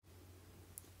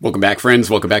Welcome back, friends.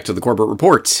 Welcome back to the Corbett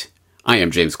Report. I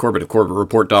am James Corbett of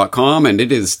CorbettReport.com, and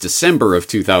it is December of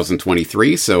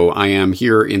 2023, so I am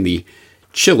here in the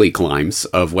chilly climes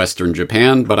of Western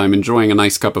Japan, but I'm enjoying a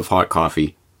nice cup of hot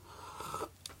coffee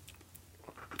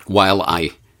while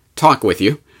I talk with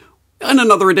you on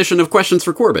another edition of Questions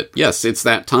for Corbett. Yes, it's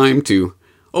that time to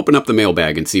open up the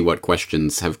mailbag and see what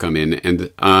questions have come in,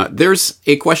 and there's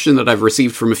a question that I've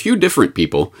received from a few different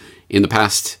people in the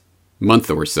past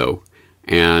month or so.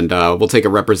 And we'll take a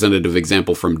representative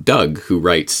example from Doug, who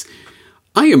writes,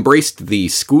 I embraced the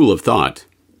School of Thought,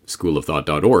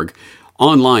 schoolofthought.org,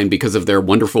 online because of their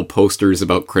wonderful posters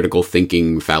about critical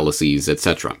thinking, fallacies,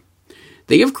 etc.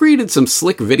 They have created some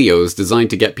slick videos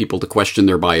designed to get people to question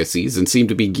their biases and seem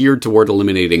to be geared toward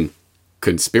eliminating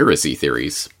conspiracy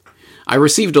theories. I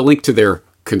received a link to their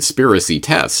conspiracy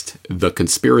test,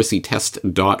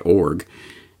 theconspiracytest.org,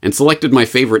 and selected my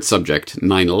favorite subject,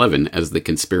 9/11, as the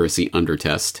conspiracy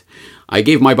undertest. I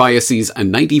gave my biases a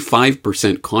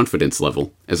 95% confidence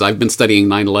level, as I've been studying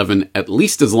 9/11 at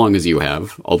least as long as you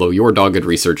have, although your dogged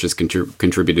research has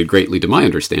contributed greatly to my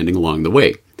understanding along the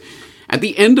way. At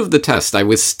the end of the test, I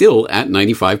was still at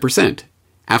 95%,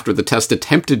 after the test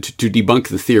attempted to debunk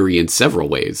the theory in several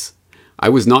ways. I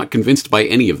was not convinced by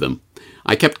any of them.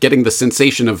 I kept getting the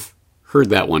sensation of,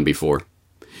 heard that one before.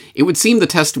 It would seem the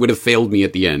test would have failed me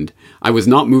at the end. I was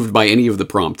not moved by any of the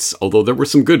prompts, although there were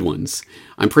some good ones.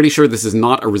 I'm pretty sure this is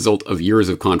not a result of years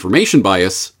of confirmation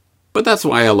bias, but that's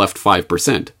why I left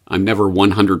 5%. I'm never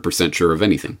 100% sure of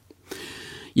anything.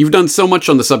 You've done so much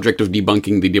on the subject of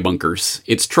debunking the debunkers.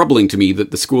 It's troubling to me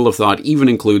that the School of Thought even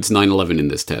includes 9/11 in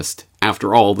this test.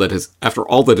 After all that has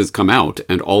come out,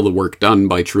 and all the work done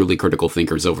by truly critical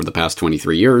thinkers over the past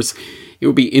 23 years, it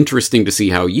would be interesting to see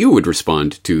how you would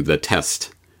respond to the test.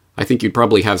 I think you'd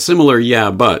probably have similar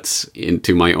yeah buts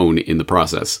into my own in the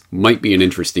process. Might be an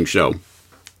interesting show.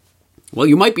 Well,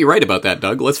 you might be right about that,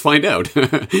 Doug. Let's find out.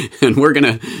 And we're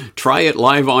going to try it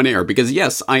live on air. Because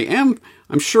yes, I'm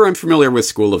sure I'm familiar with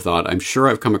School of Thought. I'm sure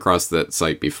I've come across that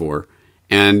site before.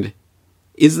 And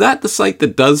is that the site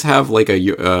that does have like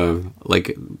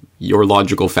like your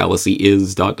logical fallacy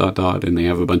is ... and they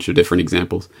have a bunch of different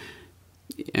examples?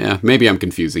 Yeah, maybe I'm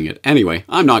confusing it. Anyway,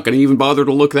 I'm not going to even bother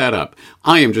to look that up.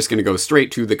 I am just going to go straight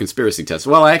to the conspiracy test.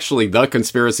 Well, actually,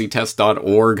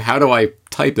 theconspiracytest.org. How do I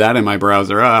type that in my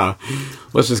browser?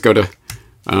 Let's just go to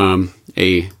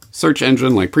a search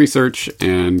engine like Presearch,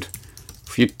 and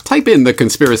if you type in the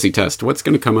conspiracy test, what's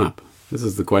going to come up? This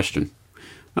is the question.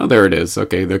 Oh, there it is.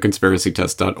 Okay,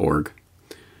 theconspiracytest.org.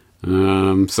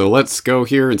 So let's go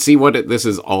here and see what this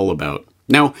is all about.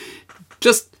 Now,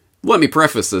 just let me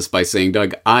preface this by saying,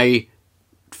 Doug, I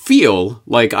feel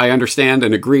like I understand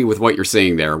and agree with what you're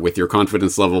saying there, with your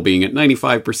confidence level being at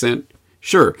 95%.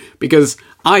 Sure, because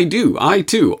I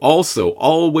too, also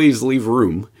always leave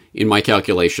room in my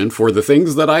calculation for the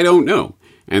things that I don't know.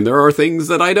 And there are things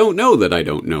that I don't know that I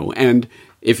don't know. And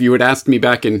if you had asked me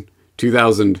back in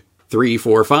 2003,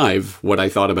 4, 5, what I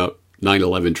thought about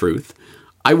 9/11 truth,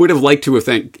 I would have liked to have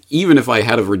think, even if I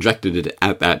had have rejected it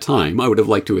at that time, I would have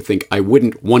liked to have think I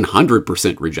wouldn't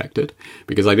 100% reject it,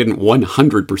 because I didn't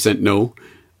 100% know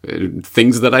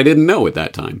things that I didn't know at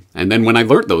that time. And then when I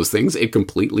learned those things, it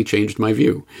completely changed my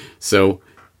view. So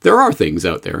there are things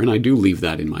out there, and I do leave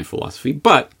that in my philosophy,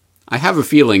 but I have a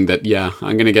feeling that, yeah,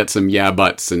 I'm going to get some yeah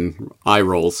buts and eye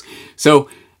rolls. So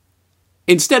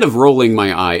instead of rolling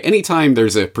my eye, anytime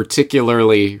there's a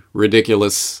particularly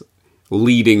ridiculous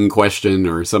leading question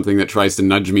or something that tries to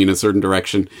nudge me in a certain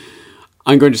direction,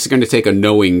 I'm just going to take a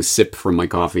knowing sip from my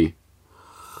coffee.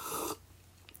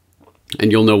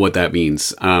 And you'll know what that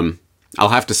means. I'll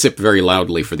have to sip very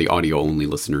loudly for the audio-only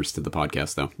listeners to the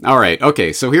podcast, though. All right,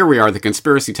 okay, so here we are,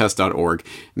 theconspiracytest.org.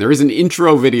 There is an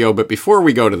intro video, but before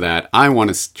we go to that, I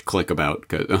want to click about,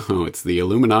 because, it's the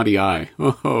Illuminati eye.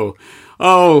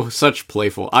 Oh, such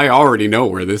playful. I already know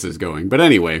where this is going, but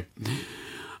anyway.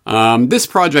 This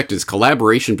project is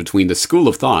collaboration between the School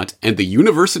of Thought and the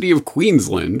University of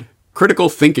Queensland Critical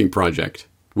Thinking Project,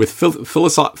 with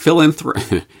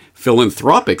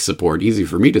philanthropic support, easy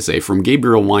for me to say, from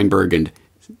Gabriel Weinberg and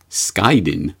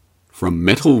Skyden from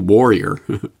Metal Warrior.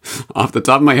 Off the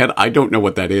top of my head, I don't know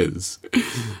what that is.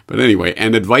 But anyway,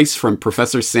 and advice from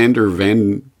Professor Sander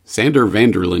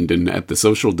Vanderlinden at the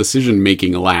Social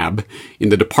Decision-Making Lab in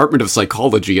the Department of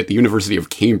Psychology at the University of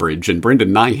Cambridge, and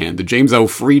Brendan Nyhan, the James O.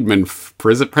 Friedman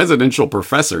Presidential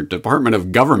Professor, Department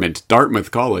of Government,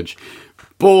 Dartmouth College.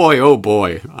 Boy, oh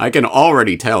boy, I can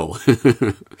already tell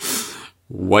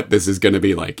what this is going to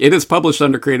be like. It is published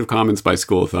under Creative Commons by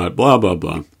School of Thought, blah, blah,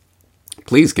 blah.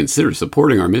 Please consider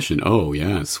supporting our mission. Oh,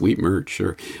 yeah, sweet merch,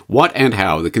 sure. What and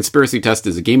how? The Conspiracy Test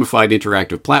is a gamified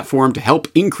interactive platform to help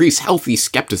increase healthy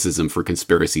skepticism for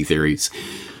conspiracy theories.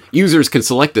 Users can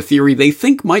select a theory they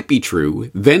think might be true,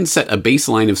 then set a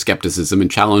baseline of skepticism and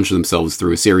challenge themselves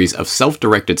through a series of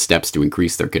self-directed steps to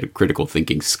increase their critical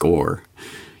thinking score.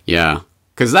 Yeah,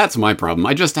 because that's my problem.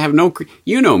 I just have no...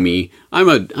 You know me. I'm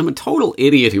a total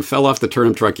idiot who fell off the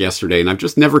turnip truck yesterday, and I've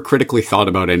just never critically thought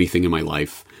about anything in my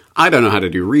life. I don't know how to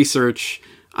do research.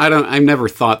 I've never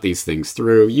thought these things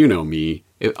through. You know me.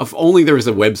 If only there was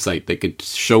a website that could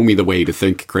show me the way to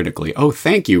think critically. Oh,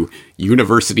 thank you,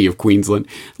 University of Queensland.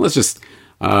 Let's just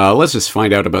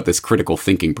find out about this critical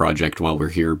thinking project while we're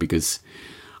here, because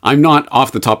I'm not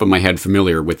off the top of my head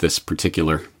familiar with this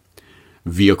particular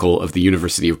vehicle of the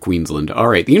University of Queensland. All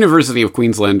right, the University of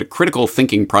Queensland Critical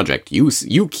Thinking Project,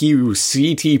 UQCTP,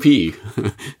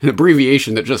 an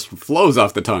abbreviation that just flows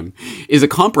off the tongue, is a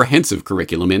comprehensive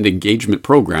curriculum and engagement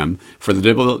program for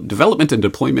the development and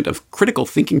deployment of critical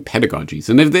thinking pedagogies.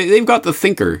 And they've got the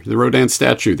thinker, the Rodin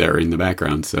statue there in the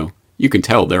background, so you can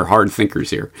tell they're hard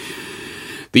thinkers here.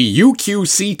 The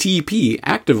UQCTP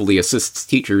actively assists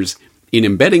teachers in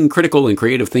embedding critical and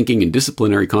creative thinking in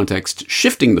disciplinary context,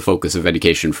 shifting the focus of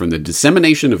education from the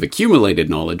dissemination of accumulated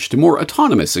knowledge to more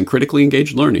autonomous and critically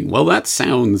engaged learning. Well, that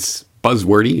sounds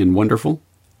buzzwordy and wonderful.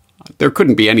 There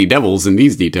couldn't be any devils in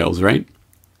these details, right?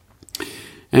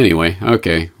 Anyway,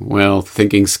 okay. Well,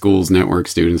 thinking schools, network,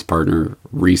 students, partner,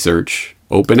 research,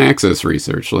 open access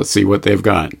research. Let's see what they've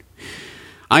got.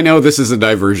 I know this is a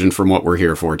diversion from what we're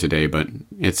here for today, but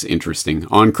it's interesting.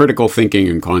 On critical thinking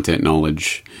and content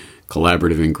knowledge,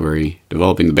 collaborative inquiry,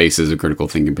 developing the basis of critical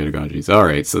thinking pedagogies. All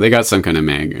right, so they got some kind of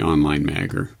online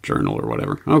mag or journal or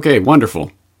whatever. Okay,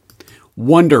 wonderful.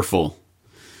 Wonderful.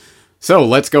 So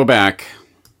let's go back.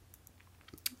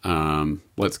 Well,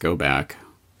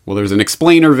 there's an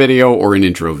explainer video or an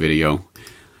intro video.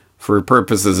 For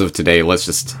purposes of today, let's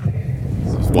just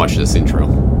watch this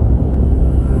intro.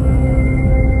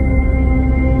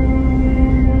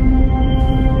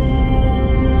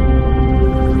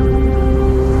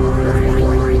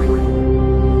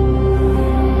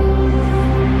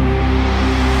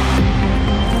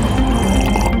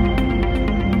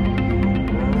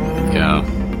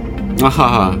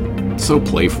 Haha, so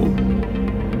playful.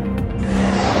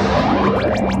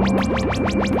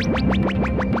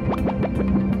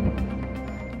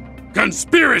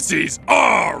 Conspiracies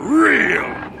are real!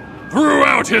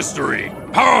 Throughout history,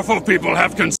 powerful people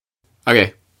have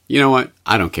Okay, you know what?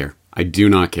 I don't care. I do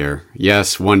not care.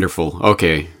 Yes, wonderful.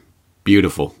 Okay,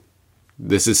 beautiful.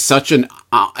 This is such a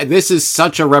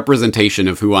representation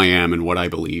of who I am and what I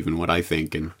believe and what I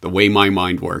think and the way my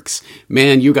mind works.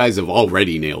 Man, you guys have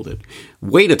already nailed it.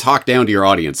 Way to talk down to your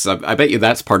audience. I bet you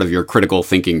that's part of your critical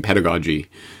thinking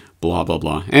pedagogy. Blah, blah,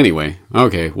 blah. Anyway,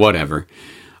 okay, whatever.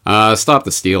 Stop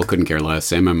the steal, couldn't care less.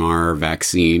 MMR,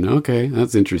 vaccine, okay,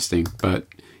 that's interesting. But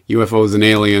UFOs and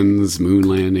aliens, moon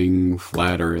landing,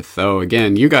 flat earth. Oh,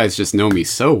 again, you guys just know me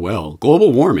so well.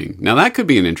 Global warming. Now that could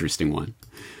be an interesting one.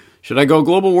 Should I go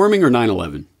global warming or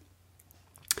 9/11?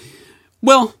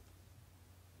 Well,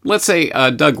 let's say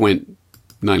Doug went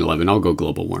 9/11. I'll go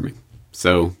global warming.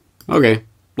 So, okay,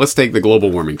 let's take the global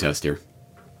warming test here.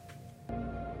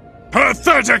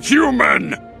 Pathetic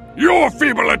human! Your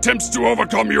feeble attempts to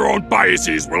overcome your own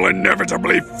biases will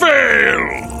inevitably fail!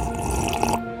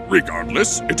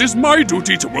 Regardless, it is my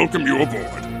duty to welcome you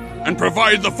aboard and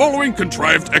provide the following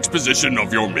contrived exposition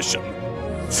of your mission.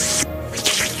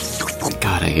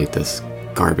 God, I hate this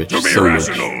garbage to be so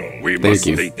rational, much. we must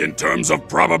think in terms of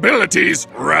probabilities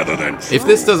rather than true. If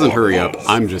this doesn't hurry up,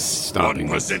 I'm just stopping.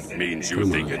 1% means you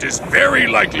think it is very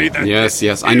likely that...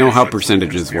 Yes, I know how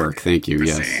percentages work. Thank you,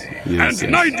 yes. And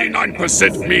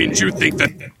 99% means you think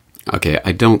that... Okay,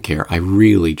 I don't care. I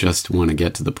really just want to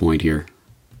get to the point here.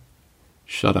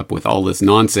 Shut up with all this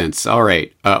nonsense. All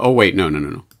right. Oh, wait, no.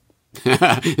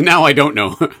 Now I don't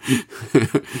know.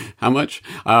 How much?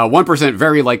 1%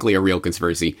 very likely a real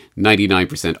conspiracy.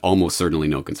 99% almost certainly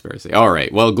no conspiracy. All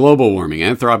right. Well, global warming,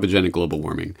 anthropogenic global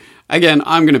warming. Again,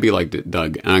 I'm going to be like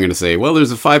Doug. And I'm going to say, well,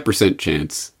 there's a 5%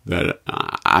 chance that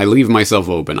I leave myself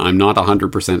open. I'm not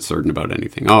 100% certain about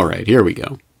anything. All right. Here we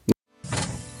go.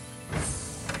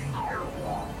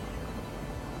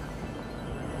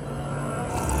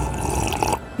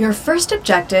 Your first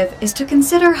objective is to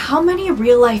consider how many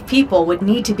real-life people would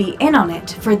need to be in on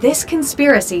it for this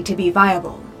conspiracy to be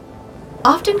viable.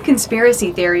 Often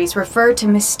conspiracy theories refer to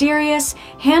mysterious,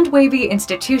 hand-wavy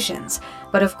institutions,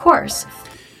 but of course...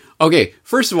 Okay,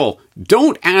 first of all,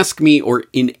 don't ask me or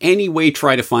in any way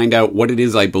try to find out what it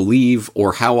is I believe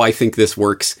or how I think this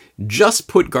works. Just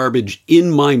put garbage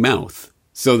in my mouth.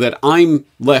 so that I'm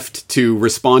left to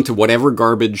respond to whatever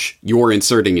garbage you're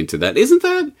inserting into that. Isn't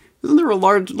there a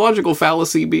large logical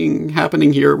fallacy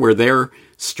happening here where they're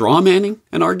strawmanning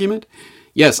an argument?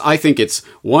 Yes, I think it's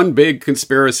one big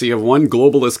conspiracy of one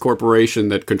globalist corporation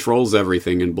that controls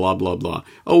everything and blah, blah, blah.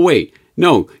 Oh, wait.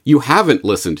 No, you haven't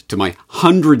listened to my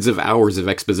hundreds of hours of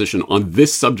exposition on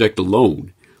this subject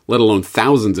alone, let alone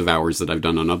thousands of hours that I've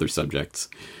done on other subjects.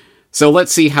 So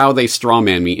let's see how they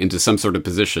strawman me into some sort of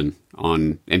position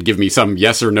and give me some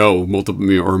yes or no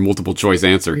multiple choice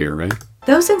answer here, right?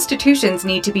 Those institutions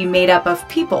need to be made up of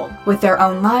people with their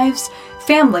own lives,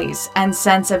 families, and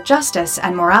sense of justice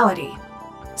and morality.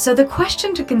 So the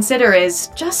question to consider is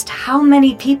just how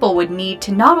many people would need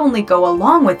to not only go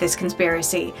along with this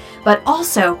conspiracy, but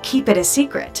also keep it a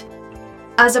secret.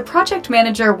 As a project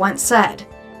manager once said,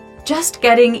 just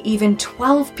getting even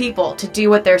 12 people to do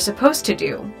what they're supposed to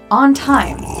do, on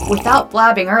time, without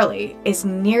blabbing early, is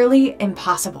nearly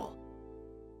impossible.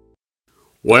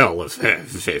 Well, if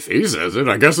he says it,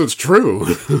 I guess it's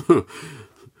true.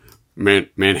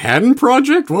 Manhattan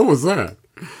Project? What was that?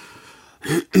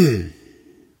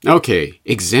 Okay,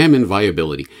 examine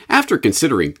viability. After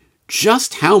considering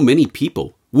just how many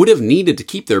people would have needed to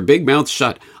keep their big mouths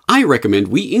shut, I recommend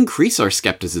we increase our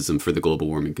skepticism for the global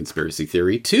warming conspiracy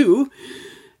theory to...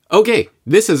 Okay,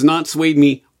 this has not swayed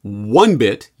me one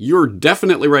bit. You're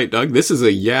definitely right, Doug. This is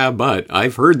a yeah, but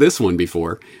I've heard this one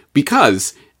before.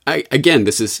 Because, again,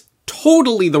 this is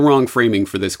totally the wrong framing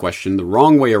for this question, the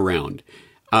wrong way around.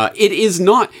 It is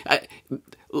not...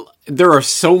 there are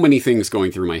so many things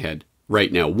going through my head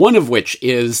right now. One of which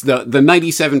is the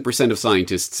 97% of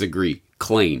scientists agree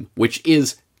claim, which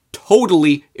is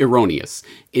totally erroneous.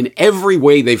 In every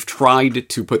way they've tried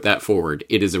to put that forward,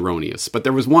 it is erroneous. But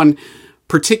there was one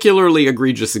particularly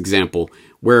egregious example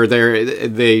where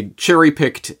they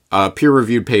cherry-picked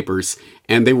peer-reviewed papers,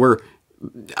 and they were...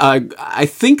 I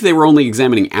think they were only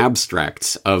examining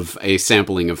abstracts of a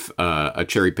sampling of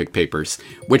cherry-picked papers,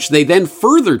 which they then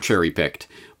further cherry-picked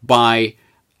by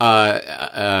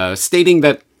stating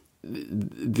that if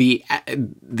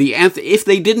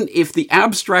the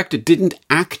abstract didn't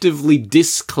actively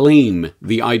disclaim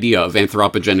the idea of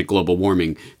anthropogenic global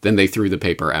warming, then they threw the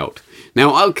paper out.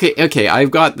 Now, okay, I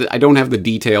don't have the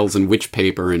details in which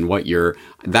paper and what year.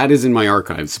 That is in my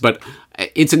archives, but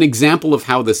it's an example of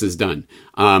how this is done.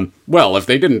 Well, if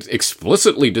they didn't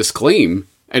explicitly disclaim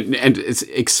and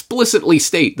explicitly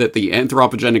state that the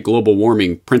anthropogenic global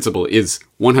warming principle is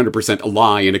 100% a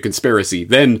lie and a conspiracy,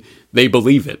 then they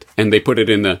believe it, and they put it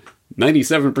in the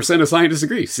 97% of scientists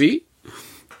agree. See?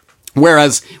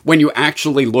 Whereas when you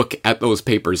actually look at those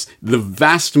papers, the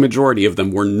vast majority of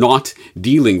them were not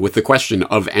dealing with the question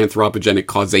of anthropogenic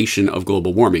causation of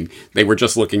global warming. They were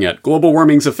just looking at global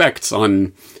warming's effects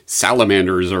on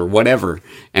salamanders or whatever,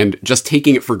 and just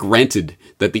taking it for granted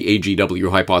that the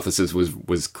AGW hypothesis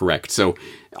was correct. So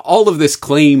all of this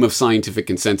claim of scientific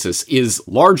consensus is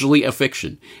largely a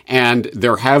fiction. And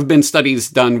there have been studies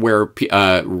done where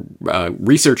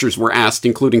researchers were asked,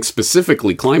 including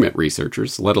specifically climate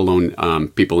researchers, let alone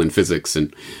people in physics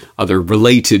and other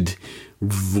widely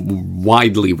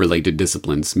related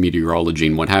disciplines, meteorology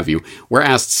and what have you, were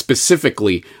asked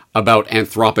specifically about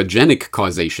anthropogenic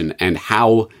causation and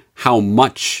how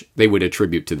much they would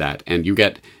attribute to that. And you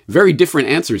get very different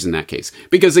answers in that case.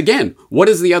 Because again, what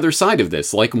is the other side of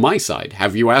this? Like my side,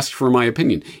 have you asked for my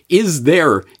opinion? Is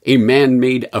there a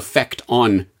man-made effect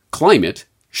on climate?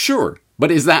 Sure.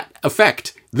 But is that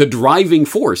effect the driving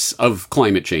force of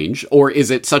climate change? Or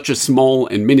is it such a small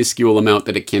and minuscule amount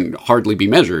that it can hardly be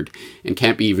measured and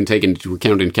can't be even taken into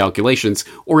account in calculations?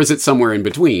 Or is it somewhere in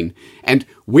between? And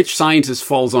which scientist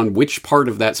falls on which part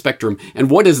of that spectrum? And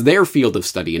what is their field of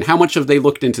study? And how much have they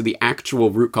looked into the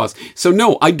actual root cause? So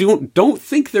no, I don't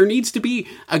think there needs to be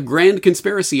a grand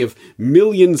conspiracy of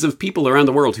millions of people around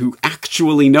the world who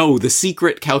actually know the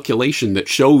secret calculation that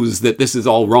shows that this is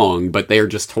all wrong, but they're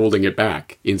just holding it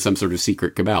back in some sort of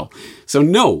secret cabal. So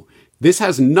no, this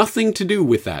has nothing to do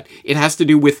with that. It has to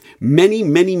do with many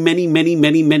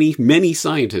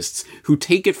scientists who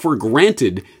take it for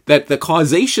granted that the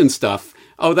causation stuff,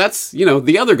 oh, that's,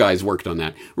 the other guys worked on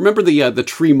that. Remember the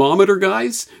treemometer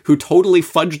guys who totally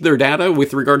fudged their data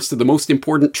with regards to the most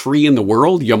important tree in the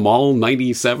world, Yamal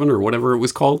 97 or whatever it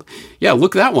was called? Yeah,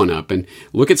 look that one up and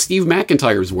look at Steve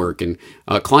McIntyre's work and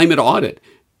Climate Audit.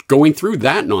 Going through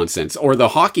that nonsense, or the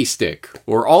hockey stick,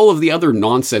 or all of the other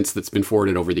nonsense that's been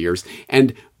forwarded over the years.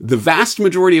 And the vast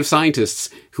majority of scientists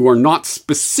who are not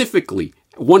specifically,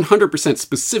 100%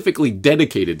 specifically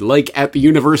dedicated, like at the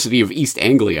University of East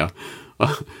Anglia,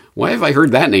 why have I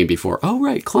heard that name before? Oh,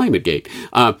 right, ClimateGate,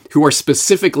 who are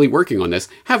specifically working on this,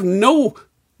 have no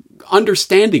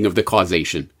understanding of the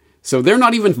causation. So they're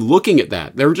not even looking at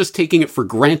that. They're just taking it for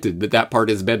granted that that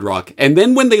part is bedrock. And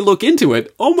then when they look into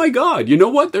it, oh my God, you know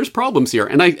what? There's problems here.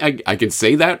 And I can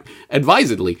say that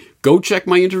advisedly. Go check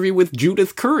my interview with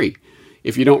Judith Curry,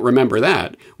 if you don't remember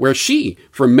that, where she,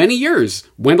 for many years,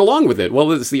 went along with it.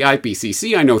 Well, it's the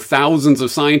IPCC. I know thousands of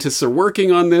scientists are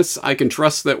working on this. I can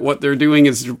trust that what they're doing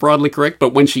is broadly correct.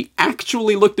 But when she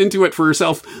actually looked into it for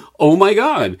herself, oh my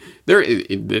God,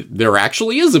 there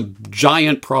actually is a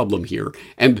giant problem here.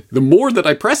 And the more that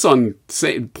I press on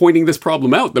pointing this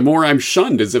problem out, the more I'm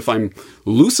shunned as if I'm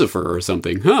Lucifer or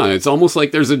something. It's almost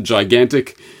like there's a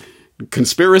gigantic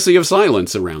conspiracy of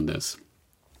silence around this.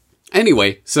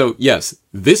 Anyway, so yes,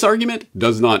 this argument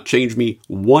does not change me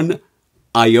one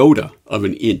iota of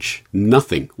an inch.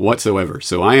 Nothing whatsoever.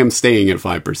 So I am staying at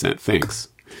 5%. Thanks.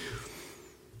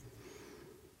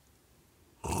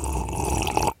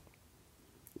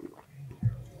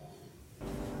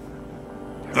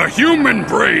 The human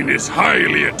brain is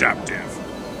highly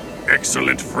adaptive.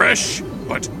 Excellent fresh,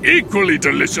 but equally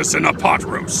delicious in a pot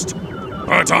roast.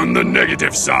 But on the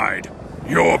negative side,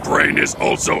 your brain is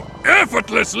also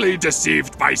effortlessly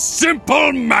deceived by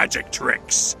simple magic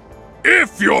tricks.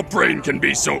 If your brain can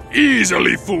be so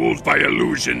easily fooled by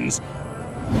illusions,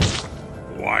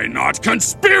 why not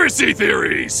conspiracy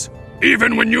theories?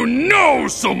 Even when you know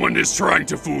someone is trying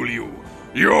to fool you,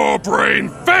 your brain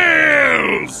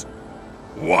fails!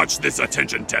 Watch this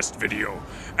attention test video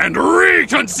and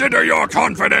reconsider your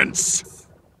confidence!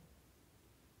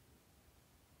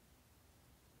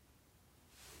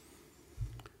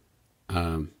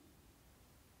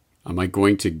 Am I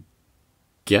going to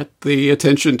get the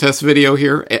attention test video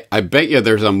here? I bet you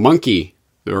there's a monkey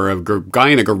or a guy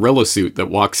in a gorilla suit that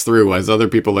walks through as other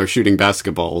people are shooting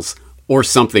basketballs or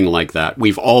something like that.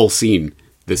 We've all seen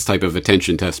this type of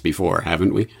attention test before,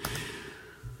 haven't we?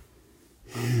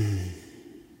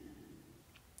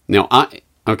 Now, I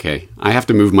have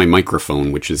to move my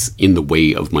microphone, which is in the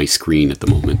way of my screen at the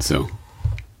moment, so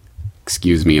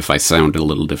excuse me if I sound a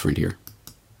little different here.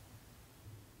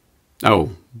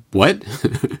 Oh, what?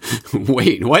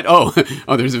 Wait, what? Oh,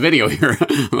 there's a video here.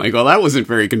 I'm like, well, that wasn't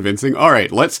very convincing. All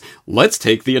right, let's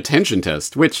take the attention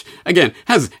test, which, again,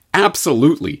 has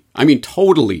absolutely, I mean,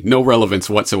 totally no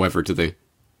relevance whatsoever to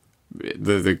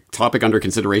the topic under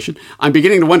consideration. I'm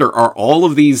beginning to wonder, are all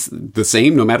of these the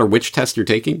same no matter which test you're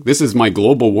taking? This is my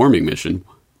global warming mission.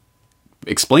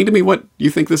 Explain to me what you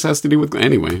think this has to do with...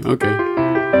 Anyway, okay.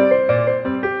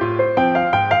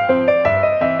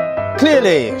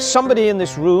 Clearly, somebody in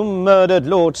this room murdered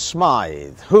Lord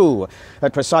Smythe, who,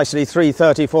 at precisely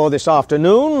 3:34 this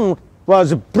afternoon,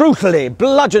 was brutally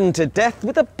bludgeoned to death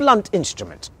with a blunt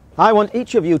instrument. I want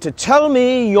each of you to tell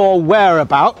me your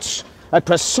whereabouts at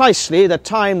precisely the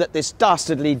time that this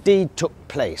dastardly deed took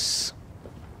place.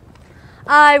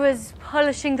 I was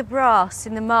polishing the brass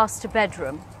in the master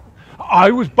bedroom. I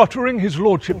was buttering his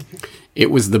lordship.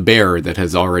 It was the bear that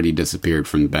has already disappeared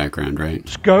from the background, right?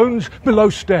 Scones below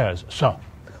stairs, sir.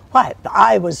 Why,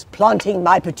 I was planting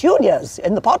my petunias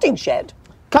in the potting shed.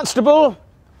 Constable,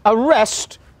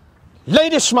 arrest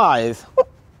Lady Smythe.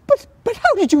 But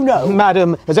how did you know?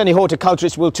 Madam, as any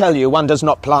horticulturist will tell you, one does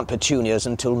not plant petunias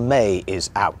until May is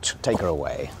out. Take her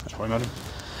away. Sorry, madam.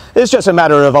 It's just a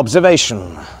matter of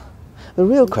observation. The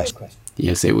real question...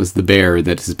 Yes, it was the bear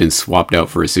that has been swapped out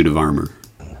for a suit of armor.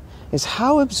 ...is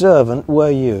how observant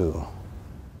were you?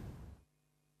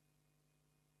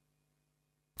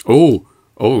 Oh,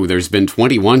 there's been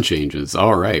 21 changes.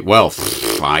 All right, well,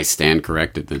 I stand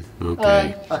corrected then.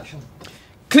 Okay. Action.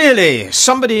 Clearly,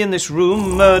 somebody in this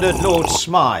room murdered Lord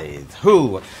Smythe,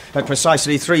 who, at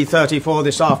precisely 3:34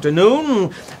 this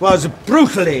afternoon, was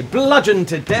brutally bludgeoned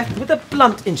to death with a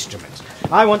blunt instrument.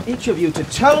 I want each of you to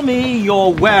tell me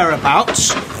your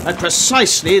whereabouts at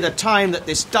precisely the time that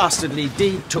this dastardly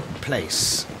deed took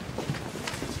place.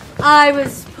 I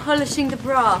was polishing the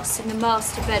brass in the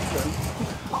master bedroom.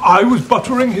 I was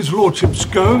buttering his lordship's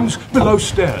scones below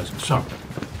stairs, sir.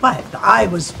 Why, I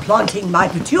was planting my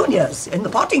petunias in the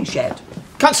potting shed.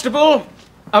 Constable,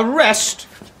 arrest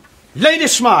Lady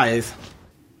Smythe.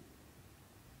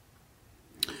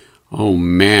 Oh,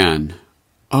 man.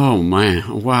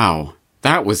 Wow.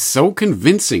 That was so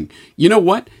convincing. You know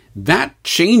what? That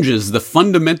changes the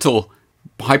fundamental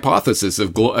hypothesis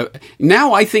of...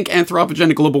 now I think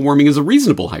anthropogenic global warming is a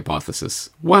reasonable hypothesis.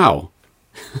 Wow.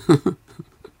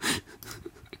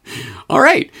 All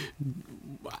right.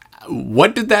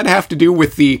 What did that have to do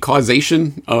with the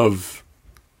causation of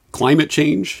climate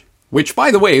change? Which,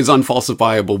 by the way, is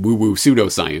unfalsifiable woo-woo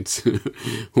pseudoscience.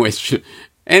 Which...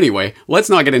 Anyway, let's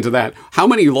not get into that. How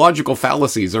many logical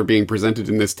fallacies are being presented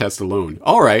in this test alone?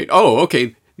 All right. Oh,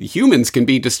 okay. humans can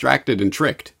be distracted and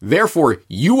tricked. Therefore,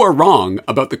 you are wrong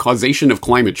about the causation of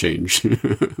climate change.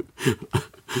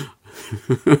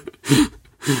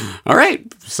 All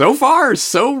right, so far,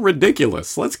 so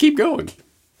ridiculous. Let's keep going.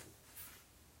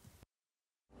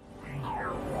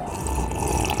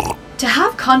 To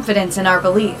have confidence in our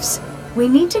beliefs, we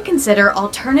need to consider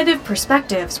alternative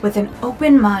perspectives with an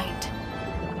open mind.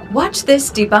 Watch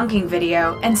this debunking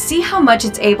video and see how much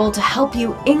it's able to help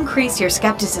you increase your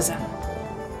skepticism.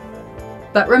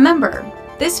 But remember,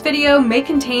 this video may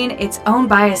contain its own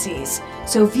biases,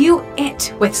 so view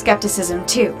it with skepticism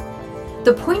too.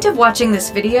 The point of watching this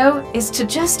video is to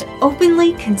just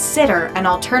openly consider an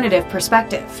alternative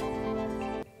perspective.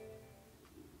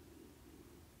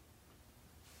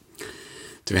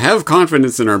 To have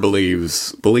confidence in our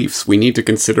beliefs, we need to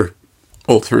consider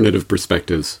alternative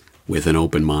perspectives with an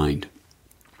open mind.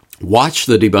 Watch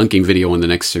the debunking video on the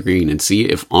next screen and see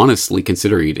if honestly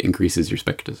considering it increases your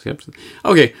skepticism.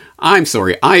 Okay, I'm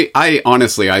sorry. I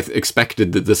honestly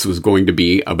expected that this was going to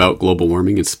be about global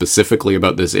warming and specifically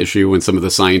about this issue and some of the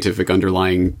scientific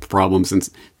underlying problems. And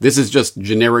this is just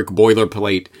generic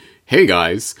boilerplate. Hey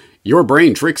guys, your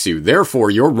brain tricks you.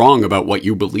 Therefore, you're wrong about what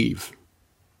you believe.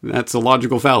 That's a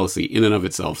logical fallacy in and of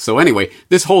itself. So anyway,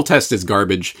 this whole test is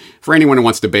garbage. For anyone who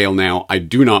wants to bail now, I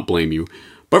do not blame you.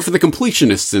 But for the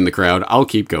completionists in the crowd, I'll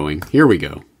keep going. Here we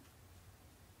go.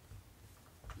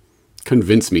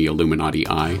 Convince me, Illuminati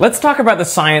eye. Let's talk about the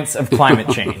science of climate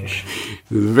change.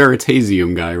 The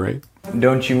Veritasium guy, right?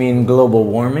 Don't you mean global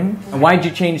warming? Why'd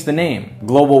you change the name?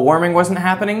 Global warming wasn't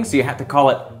happening, so you had to call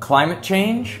it climate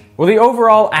change? Well, the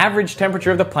overall average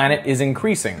temperature of the planet is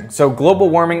increasing, so global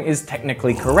warming is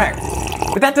technically correct.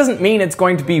 But that doesn't mean it's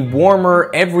going to be warmer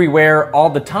everywhere all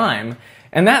the time.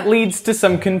 And that leads to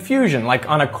some confusion, like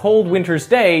on a cold winter's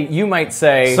day, you might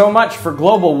say, so much for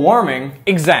global warming.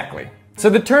 Exactly. So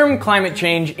the term climate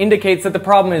change indicates that the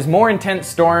problem is more intense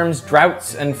storms,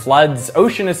 droughts and floods,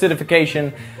 ocean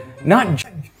acidification, not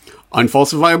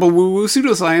unfalsifiable woo-woo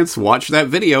pseudoscience. Watch that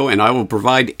video and I will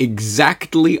provide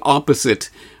exactly opposite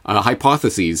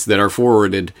hypotheses that are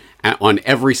forwarded on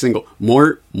every single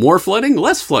more flooding,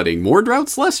 less flooding, more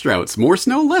droughts, less droughts, more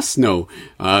snow, less snow,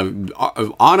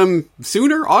 autumn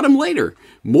sooner, autumn later,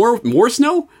 more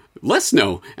snow, less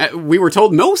snow. We were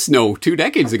told no snow 2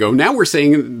 decades ago. Now we're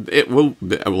saying it will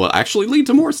actually lead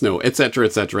to more snow, etc.,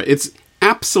 etc. It's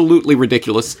absolutely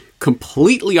ridiculous,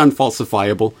 completely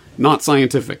unfalsifiable, not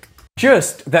scientific.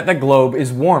 Just that the globe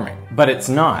is warming, but it's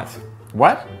not.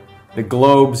 What? The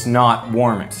globe's not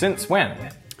warming. Since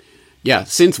when? Yeah,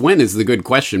 since when is the good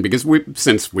question, because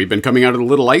since we've been coming out of the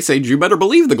Little Ice Age, you better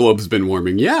believe the globe's been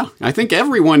warming. Yeah, I think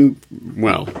everyone,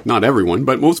 well, not everyone,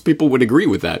 but most people would agree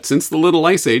with that. Since the Little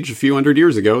Ice Age, a few hundred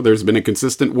years ago, there's been a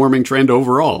consistent warming trend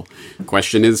overall. The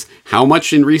question is, how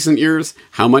much in recent years?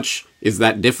 How much is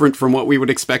that different from what we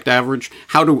would expect average?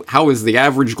 How is the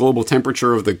average global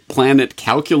temperature of the planet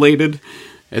calculated?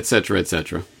 Etc.,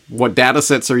 etc. What data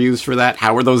sets are used for that?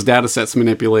 How are those data sets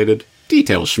manipulated?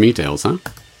 Details, schmeetails, huh?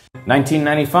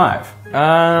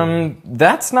 1995.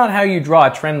 That's not how you draw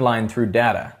a trend line through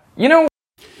data. You know...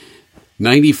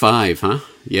 95, huh?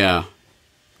 Yeah.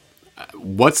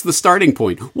 What's the starting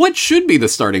point? What should be the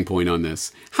starting point on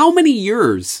this? How many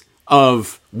years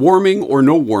of warming or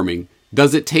no warming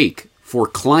does it take for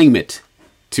climate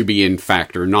to be in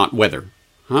factor, not weather?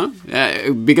 Huh?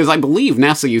 Because I believe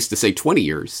NASA used to say 20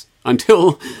 years.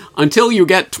 Until you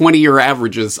get 20-year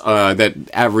averages that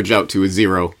average out to a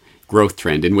zero growth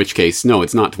trend, in which case, no,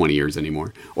 it's not 20 years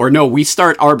anymore. Or no, we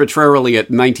start arbitrarily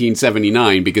at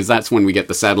 1979 because that's when we get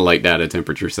the satellite data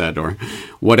temperature set or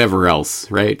whatever else,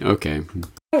 right? Okay.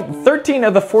 13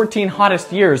 of the 14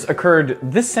 hottest years occurred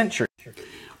this century.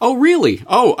 Oh, really?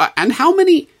 Oh, and how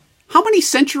many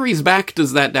centuries back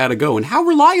does that data go? And how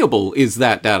reliable is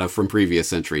that data from previous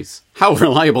centuries? How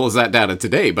reliable is that data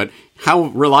today? But how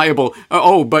reliable...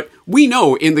 but we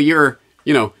know in the year,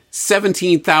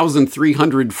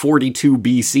 17,342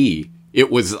 BC,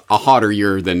 it was a hotter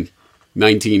year than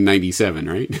 1997,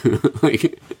 right?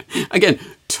 Again,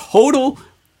 total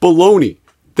baloney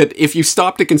that if you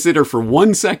stop to consider for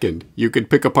 1 second, you could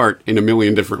pick apart in a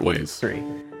million different ways.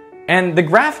 And the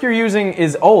graph you're using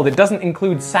is old. It doesn't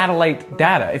include satellite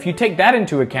data. If you take that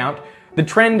into account, the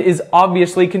trend is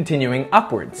obviously continuing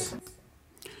upwards.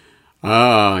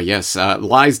 Yes.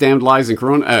 Lies, damned lies, and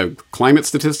climate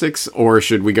statistics, or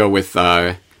should we go with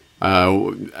Orwell?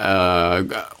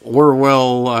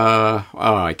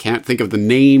 I can't think of the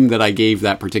name that I gave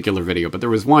that particular video, but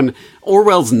there was one,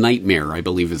 Orwell's Nightmare, I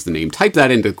believe is the name. Type that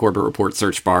into the Corbett Report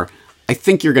search bar. I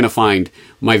think you're going to find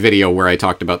my video where I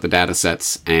talked about the data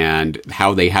sets and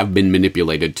how they have been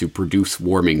manipulated to produce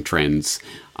warming trends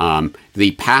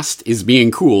The past is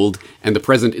being cooled and the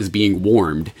present is being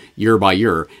warmed year by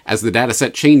year as the data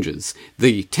set changes.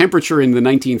 The temperature in the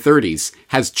 1930s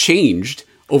has changed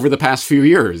over the past few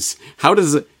years. How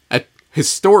does a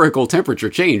historical temperature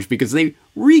change? Because they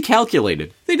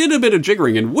recalculated. They did a bit of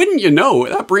jiggering, and wouldn't you know,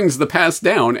 that brings the past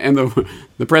down and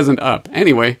the present up.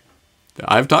 Anyway,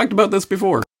 I've talked about this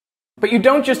before. But you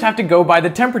don't just have to go by the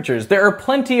temperatures. There are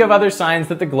plenty of other signs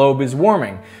that the globe is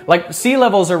warming. Like sea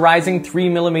levels are rising 3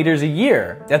 millimeters a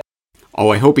year. Oh,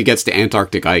 I hope he gets to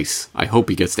Antarctic ice. I hope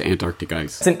he gets to Antarctic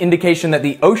ice. It's an indication that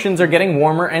the oceans are getting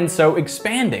warmer and so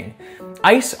expanding.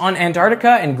 Ice on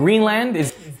Antarctica and Greenland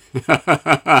is...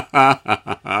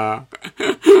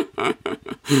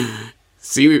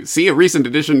 See a recent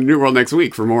edition of New World next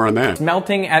week for more on that.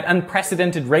 melting at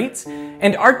unprecedented rates,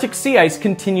 and Arctic sea ice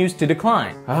continues to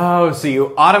decline. Oh, so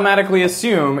you automatically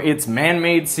assume it's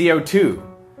man-made CO2.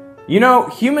 You know,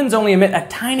 humans only emit a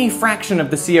tiny fraction of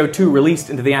the CO2 released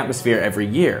into the atmosphere every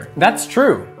year. That's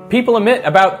true. People emit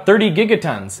about 30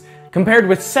 gigatons, compared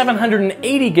with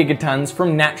 780 gigatons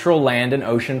from natural land and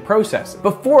ocean processes.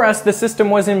 Before us, the system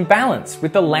was in balance,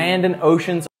 with the land and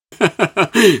oceans...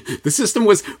 The system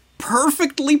was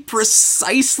perfectly,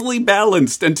 precisely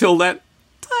balanced until that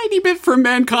tiny bit from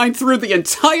mankind threw the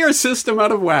entire system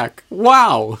out of whack.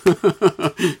 Wow.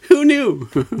 Who knew?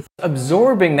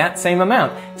 absorbing that same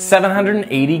amount,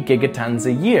 780 gigatons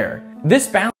a year. This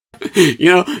balance... You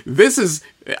know, this is...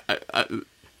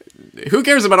 who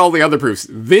cares about all the other proofs?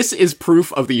 This is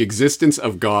proof of the existence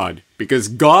of God, because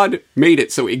God made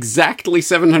it so exactly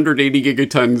 780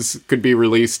 gigatons could be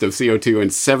released of CO2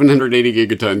 and 780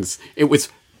 gigatons. It was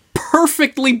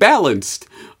perfectly balanced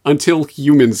until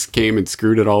humans came and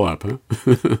screwed it all up, huh?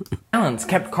 balance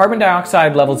kept carbon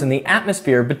dioxide levels in the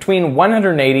atmosphere between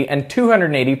 180 and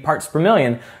 280 parts per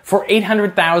million for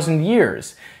 800,000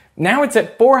 years. Now it's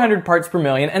at 400 parts per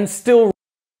million and still...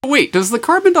 Wait, does the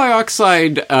carbon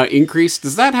dioxide increase,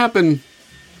 does that happen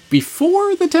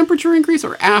before the temperature increase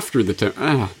or after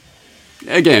the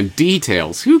again,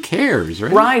 details. Who cares,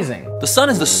 right? rising. The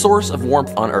sun is the source of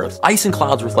warmth on Earth. Ice and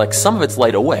clouds reflect some of its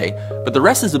light away, but the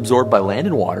rest is absorbed by land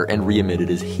and water and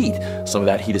re-emitted as heat. Some of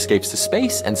that heat escapes to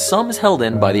space, and some is held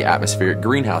in by the atmospheric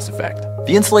greenhouse effect.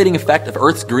 The insulating effect of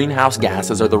Earth's greenhouse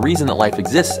gases are the reason that life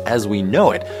exists as we know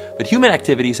it, but human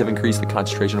activities have increased the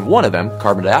concentration of one of them,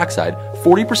 carbon dioxide,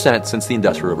 40% since the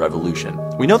Industrial Revolution.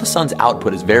 We know the sun's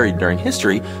output has varied during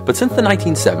history, but since the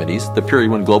 1970s, the period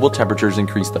when global temperatures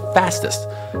increased the fastest,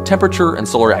 temperature and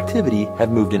solar activity have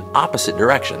moved in opposite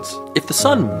directions. If the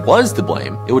sun was to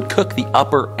blame, it would cook the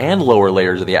upper and lower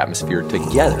layers of the atmosphere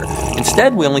together.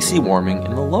 Instead, we only see warming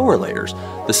in the lower layers,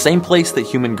 the same place that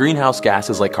human greenhouse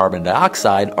gases like carbon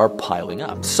dioxide are piling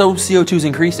up. So CO2 is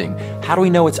increasing. How do we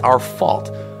know it's our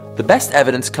fault? The best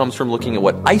evidence comes from looking at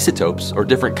what isotopes, or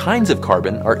different kinds of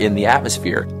carbon, are in the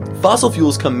atmosphere. Fossil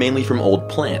fuels come mainly from old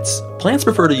plants. Plants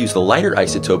prefer to use the lighter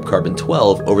isotope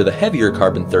carbon-12 over the heavier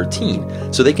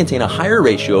carbon-13, so they contain a higher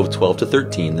ratio of 12 to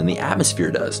 13 than the atmosphere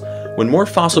does. When more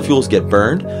fossil fuels get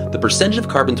burned, the percentage of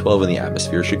carbon-12 in the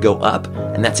atmosphere should go up,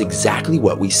 and that's exactly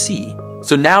what we see.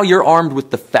 So now you're armed with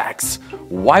the facts,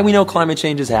 why we know climate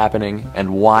change is happening,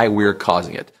 and why we're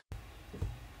causing it.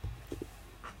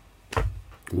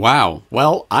 Wow.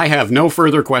 Well, I have no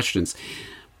further questions.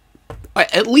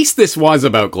 At least this was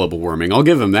about global warming. I'll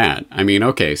give him that. I mean,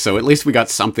 okay, so at least we got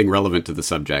something relevant to the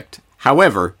subject.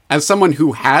 However, as someone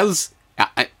who has...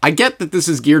 I get that this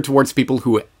is geared towards people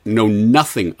who know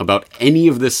nothing about any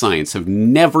of this science, have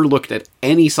never looked at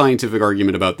any scientific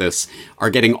argument about this, are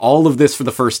getting all of this for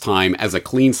the first time as a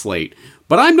clean slate.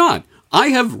 But I'm not. I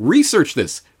have researched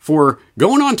this for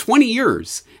going on 20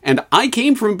 years, and I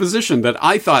came from a position that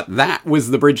I thought that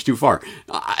was the bridge too far.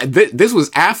 This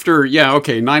was after,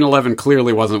 9/11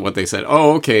 clearly wasn't what they said.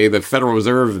 Oh, okay, the Federal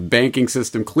Reserve banking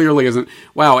system clearly isn't.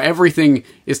 Wow, everything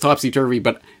is topsy-turvy,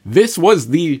 but this was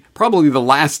probably the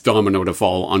last domino to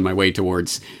fall on my way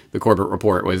towards the Corbett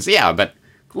report was, but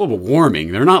global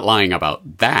warming, they're not lying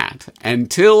about that,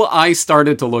 until I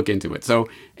started to look into it. So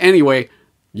anyway,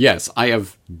 yes, I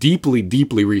have deeply,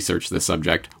 deeply researched this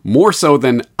subject, more so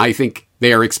than I think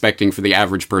they are expecting for the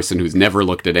average person who's never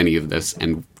looked at any of this,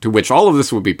 and to which all of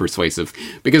this would be persuasive,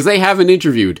 because they haven't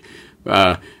interviewed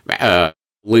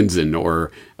Lindzen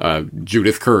or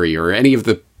Judith Curry or any of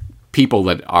the people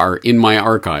that are in my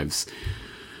archives.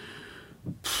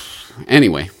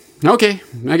 Anyway, okay,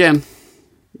 again,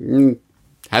 no,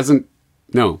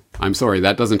 I'm sorry,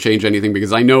 that doesn't change anything,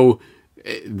 because I know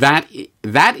that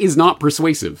is not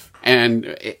persuasive. And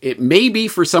it may be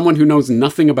for someone who knows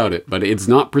nothing about it, but it's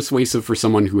not persuasive for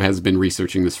someone who has been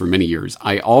researching this for many years.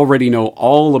 I already know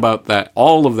all about that,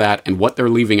 all of that, and what they're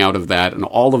leaving out of that, and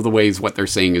all of the ways what they're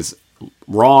saying is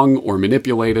wrong or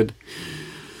manipulated.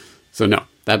 So no,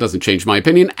 that doesn't change my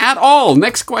opinion at all.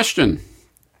 Next question.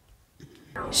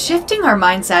 Shifting our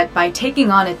mindset by taking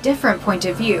on a different point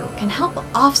of view can help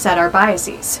offset our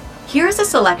biases. Here's a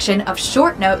selection of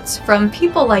short notes from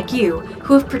people like you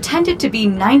who have pretended to be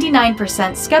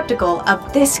 99% skeptical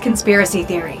of this conspiracy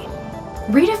theory.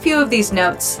 Read a few of these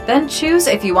notes, then choose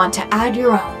if you want to add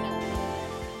your own.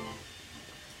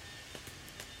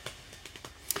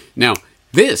 Now,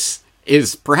 this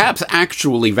is perhaps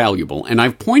actually valuable, and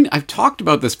I've talked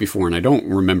about this before, and I don't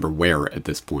remember where at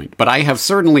this point, but I have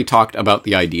certainly talked about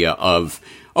the idea of,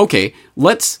 okay,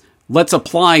 let's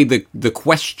apply the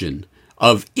question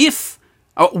of if,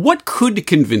 what could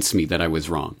convince me that I was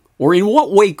wrong? Or in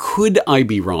what way could I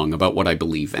be wrong about what I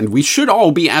believe? And we should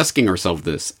all be asking ourselves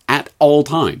this at all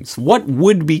times. What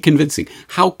would be convincing?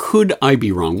 How could I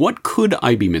be wrong? What could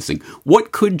I be missing?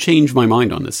 What could change my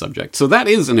mind on this subject? So that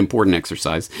is an important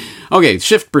exercise. Okay,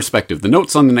 shift perspective. The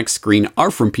notes on the next screen are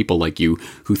from people like you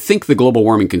who think the global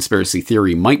warming conspiracy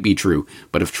theory might be true,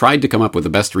 but have tried to come up with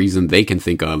the best reason they can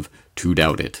think of to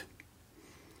doubt it.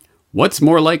 What's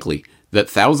more likely? That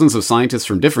thousands of scientists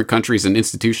from different countries and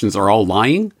institutions are all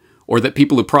lying? Or that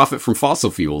people who profit from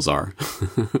fossil fuels are?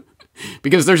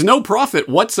 Because there's no profit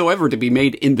whatsoever to be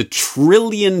made in the $1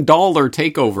 trillion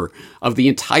takeover of the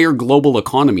entire global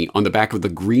economy on the back of the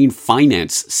green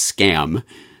finance scam.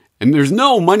 And there's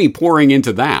no money pouring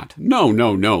into that.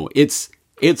 No. It's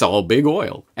all big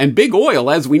oil. And big oil,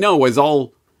 as we know, is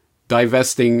all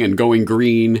divesting and going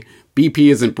green.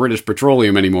 BP isn't British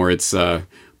Petroleum anymore. It's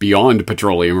Beyond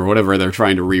Petroleum or whatever they're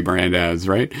trying to rebrand as,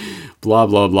 right? Blah,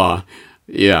 blah, blah.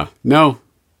 Yeah, no,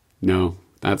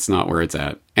 that's not where it's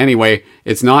at. Anyway,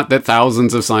 it's not that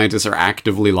thousands of scientists are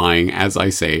actively lying, as I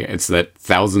say. It's that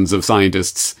thousands of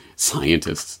scientists,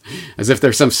 as if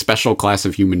they're some special class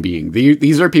of human being.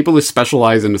 These are people who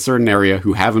specialize in a certain area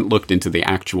who haven't looked into the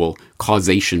actual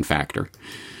causation factor.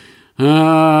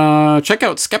 Check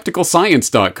out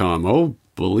skepticalscience.com. Oh,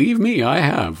 believe me, I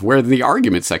have. Where in the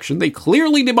argument section, they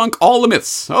clearly debunk all the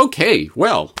myths. Okay,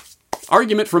 well,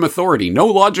 argument from authority. No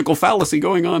logical fallacy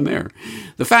going on there.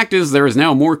 The fact is, there is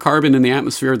now more carbon in the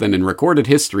atmosphere than in recorded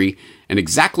history, and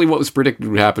exactly what was predicted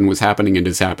would happen was happening and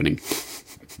is happening.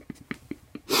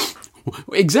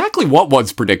 Exactly what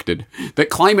was predicted? That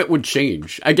climate would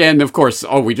change. Again, of course,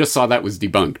 we just saw that was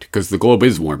debunked, because the globe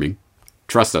is warming.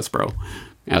 Trust us, bro.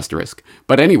 Asterisk.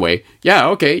 But anyway,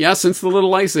 since the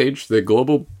Little Ice Age, the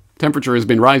global temperature has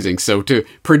been rising, so to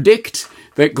predict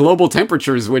that global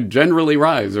temperatures would generally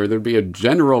rise, or there'd be a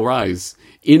general rise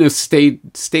in a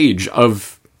stage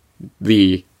of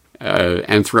the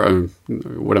the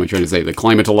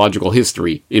climatological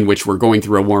history in which we're going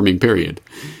through a warming period,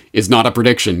 is not a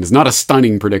prediction. It's not a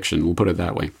stunning prediction. We'll put it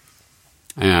that way.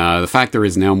 The fact there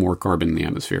is now more carbon in the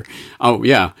atmosphere. Oh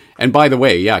yeah, and by the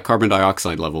way, carbon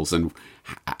dioxide levels and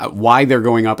why they're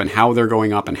going up and how they're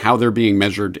going up and how they're being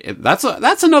measured.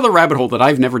 That's another rabbit hole that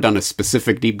I've never done a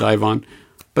specific deep dive on.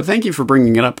 But thank you for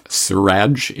bringing it up,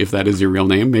 Siraj, if that is your real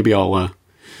name. Maybe I'll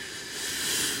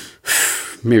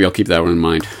keep that one in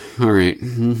mind. All right.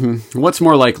 Mm-hmm. What's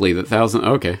more likely that thousand?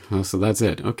 Okay, so that's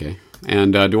it. Okay.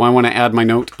 And do I want to add my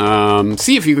note?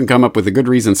 See if you can come up with a good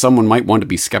reason someone might want to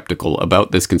be skeptical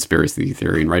about this conspiracy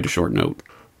theory and write a short note.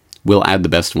 We'll add the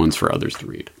best ones for others to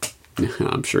read.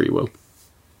 I'm sure you will.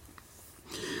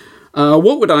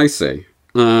 What would I say?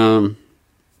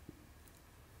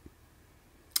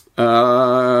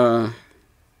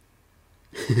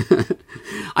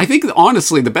 I think,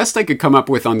 honestly, the best I could come up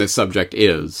with on this subject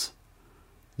is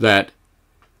that,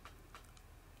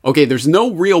 okay, there's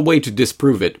no real way to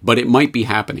disprove it, but it might be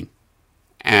happening.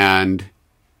 And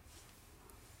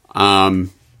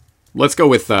let's go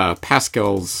with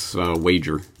Pascal's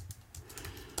wager.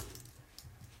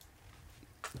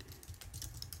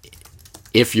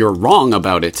 If you're wrong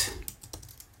about it,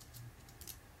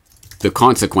 the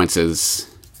consequences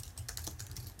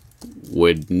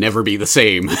would never be the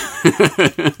same.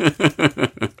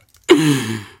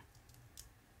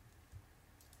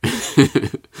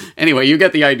 Anyway, you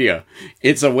get the idea.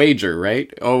 It's a wager,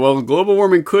 right? Oh, well, global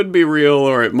warming could be real,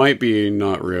 or it might be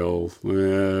not real.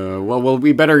 Well,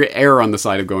 we better err on the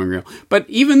side of going real. But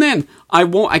even then,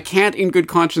 I can't in good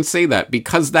conscience say that,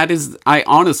 because that is, I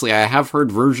have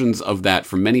heard versions of that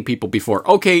from many people before.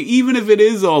 Okay, even if it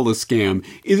is all a scam,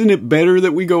 isn't it better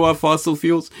that we go off fossil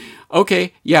fuels?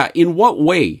 Okay, yeah, in what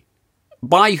way?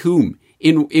 By whom?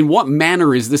 In what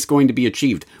manner is this going to be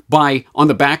achieved? On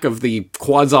the back of the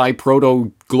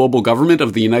quasi-proto-global government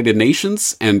of the United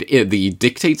Nations and the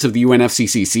dictates of the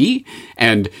UNFCCC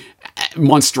and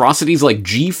monstrosities like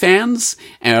G-fans,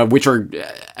 which are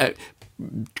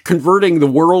converting the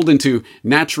world into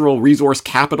natural resource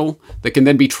capital that can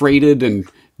then be traded and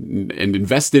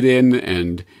invested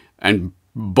in and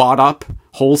bought up,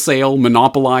 wholesale,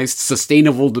 monopolized,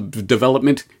 sustainable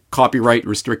development, copyright,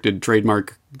 restricted,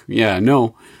 trademark. Yeah,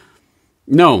 no,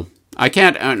 I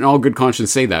can't in all good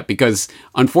conscience say that, because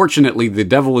unfortunately the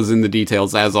devil is in the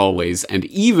details as always, and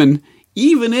even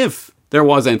if there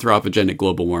was anthropogenic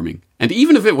global warming, and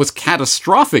even if it was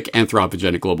catastrophic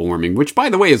anthropogenic global warming, which by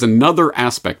the way is another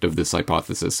aspect of this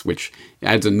hypothesis, which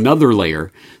adds another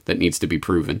layer that needs to be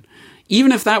proven,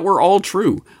 even if that were all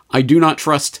true, I do not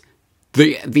trust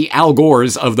the Al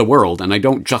Gores of the world, and I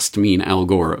don't just mean Al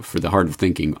Gore for the heart of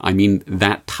thinking. I mean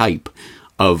that type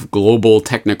of global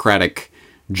technocratic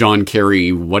John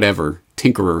Kerry whatever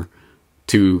tinkerer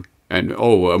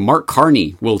Mark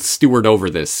Carney will steward over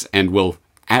this and will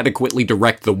adequately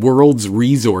direct the world's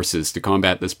resources to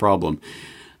combat this problem.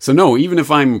 So no, even if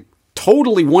I'm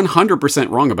totally 100%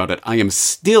 wrong about it, I am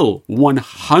still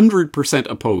 100%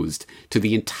 opposed to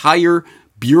the entire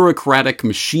bureaucratic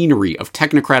machinery of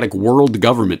technocratic world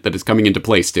government that is coming into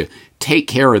place to take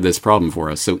care of this problem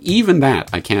for us. So even that,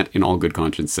 I can't in all good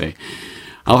conscience say.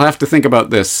 I'll have to think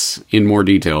about this in more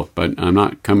detail, but I'm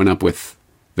not coming up with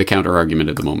the counter-argument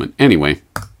at the moment. Anyway,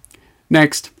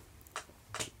 next.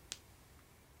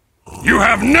 You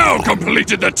have now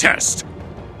completed the test!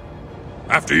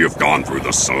 After you've gone through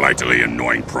the slightly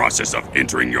annoying process of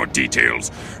entering your details,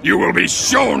 you will be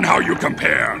shown how you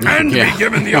compare, and be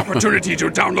given the opportunity to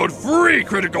download free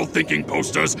critical thinking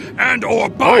posters and or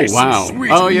buy some sweet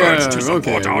merch to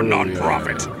support our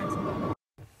nonprofit.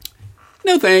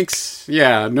 No thanks.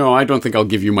 Yeah, no, I don't think I'll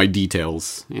give you my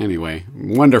details. Anyway,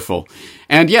 wonderful.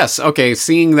 And yes, okay,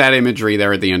 seeing that imagery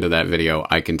there at the end of that video,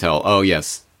 I can tell, oh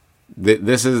yes,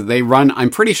 they run, I'm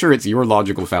pretty sure it's Your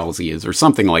Logical Fallacy Is, or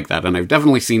something like that, and I've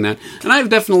definitely seen that, and I've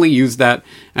definitely used that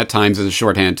at times as a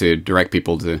shorthand to direct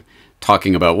people to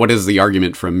talking about what is the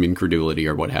argument from incredulity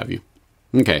or what have you.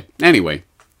 Okay, anyway.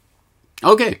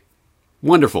 Okay,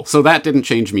 wonderful. So that didn't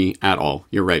change me at all.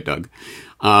 You're right, Doug.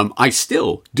 I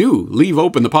still do leave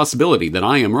open the possibility that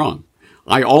I am wrong.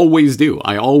 I always do.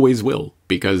 I always will.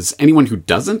 Because anyone who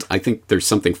doesn't, I think there's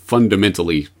something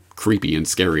fundamentally creepy and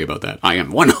scary about that. I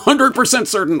am 100%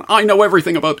 certain I know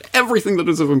everything about everything that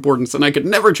is of importance, and I could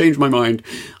never change my mind.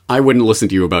 I wouldn't listen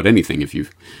to you about anything if you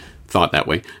thought that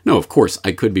way. No, of course,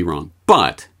 I could be wrong.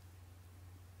 But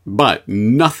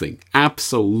nothing,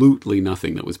 absolutely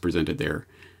nothing that was presented there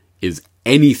is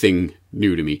anything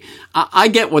new to me. I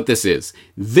get what this is.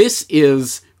 This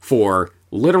is for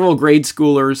literal grade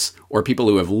schoolers or people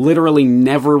who have literally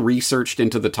never researched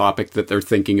into the topic that they're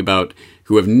thinking about,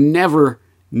 who have never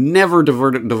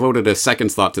devoted a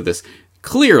second's thought to this.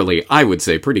 Clearly, I would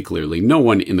say pretty clearly, no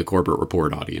one in the Corbett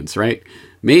Report audience, right?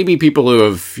 Maybe people who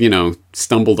have,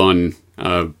 stumbled on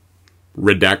a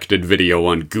redacted video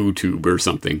on GooTube or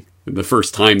something. The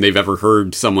first time they've ever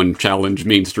heard someone challenge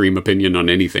mainstream opinion on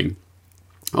anything.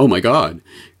 Oh my god,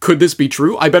 could this be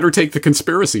true? I better take the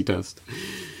conspiracy test.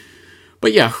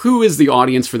 But yeah, who is the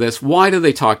audience for this? Why do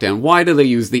they talk down? Why do they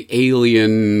use the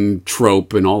alien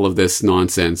trope and all of this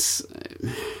nonsense?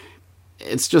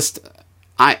 It's just,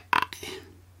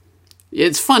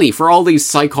 it's funny for all these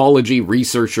psychology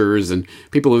researchers and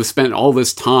people who have spent all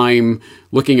this time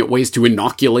looking at ways to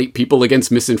inoculate people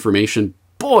against misinformation.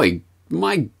 Boy,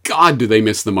 my god, do they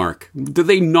miss the mark. Do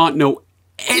they not know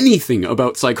anything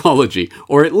about psychology,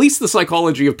 or at least the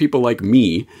psychology of people like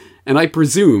me, and I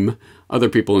presume other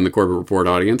people in the Corbett Report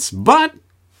audience. But,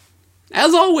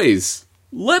 as always,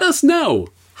 let us know.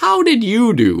 How did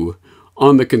you do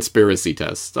on the conspiracy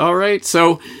test? Alright,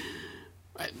 so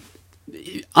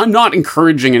I'm not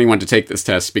encouraging anyone to take this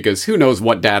test because who knows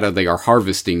what data they are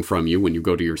harvesting from you when you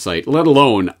go to your site, let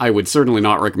alone I would certainly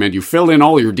not recommend you fill in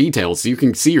all your details so you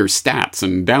can see your stats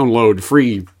and download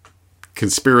free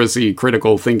conspiracy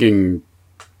critical thinking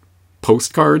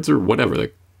postcards or whatever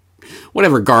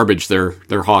garbage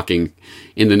they're hawking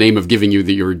in the name of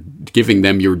giving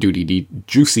them your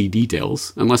juicy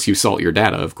details, unless you salt your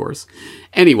data, of course.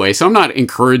 Anyway, so I'm not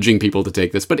encouraging people to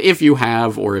take this, but if you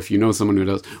have, or if you know someone who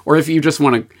does, or if you just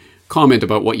want to comment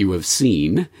about what you have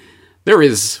seen, there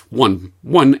is one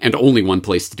and only one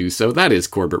place to do so. That is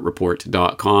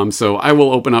CorbettReport.com. So I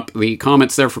will open up the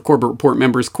comments there for Corbett Report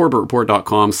members,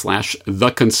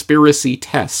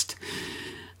 CorbettReport.com/theconspiracytest.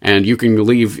 And you can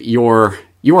leave your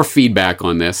feedback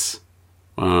on this.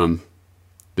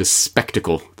 this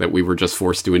spectacle that we were just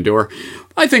forced to endure.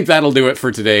 I think that'll do it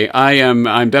for today.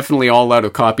 I'm definitely all out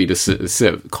of coffee to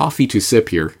sip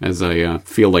here, as I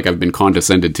feel like I've been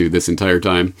condescended to this entire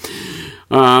time.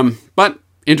 But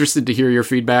interested to hear your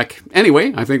feedback.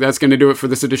 Anyway, I think that's going to do it for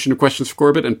this edition of Questions for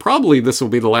Corbett, and probably this will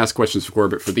be the last Questions for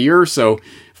Corbett for the year, so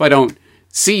if I don't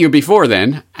see you before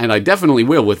then, and I definitely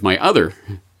will with my other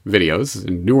videos,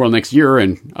 New World Next Year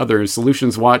and other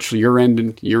Solutions Watch, year-end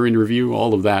and year-end review,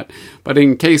 all of that. But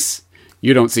in case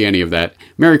you don't see any of that,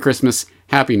 Merry Christmas,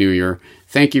 Happy New Year.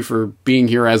 Thank you for being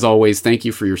here as always. Thank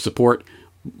you for your support,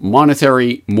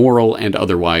 monetary, moral, and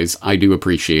otherwise. I do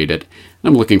appreciate it.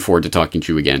 I'm looking forward to talking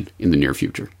to you again in the near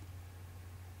future.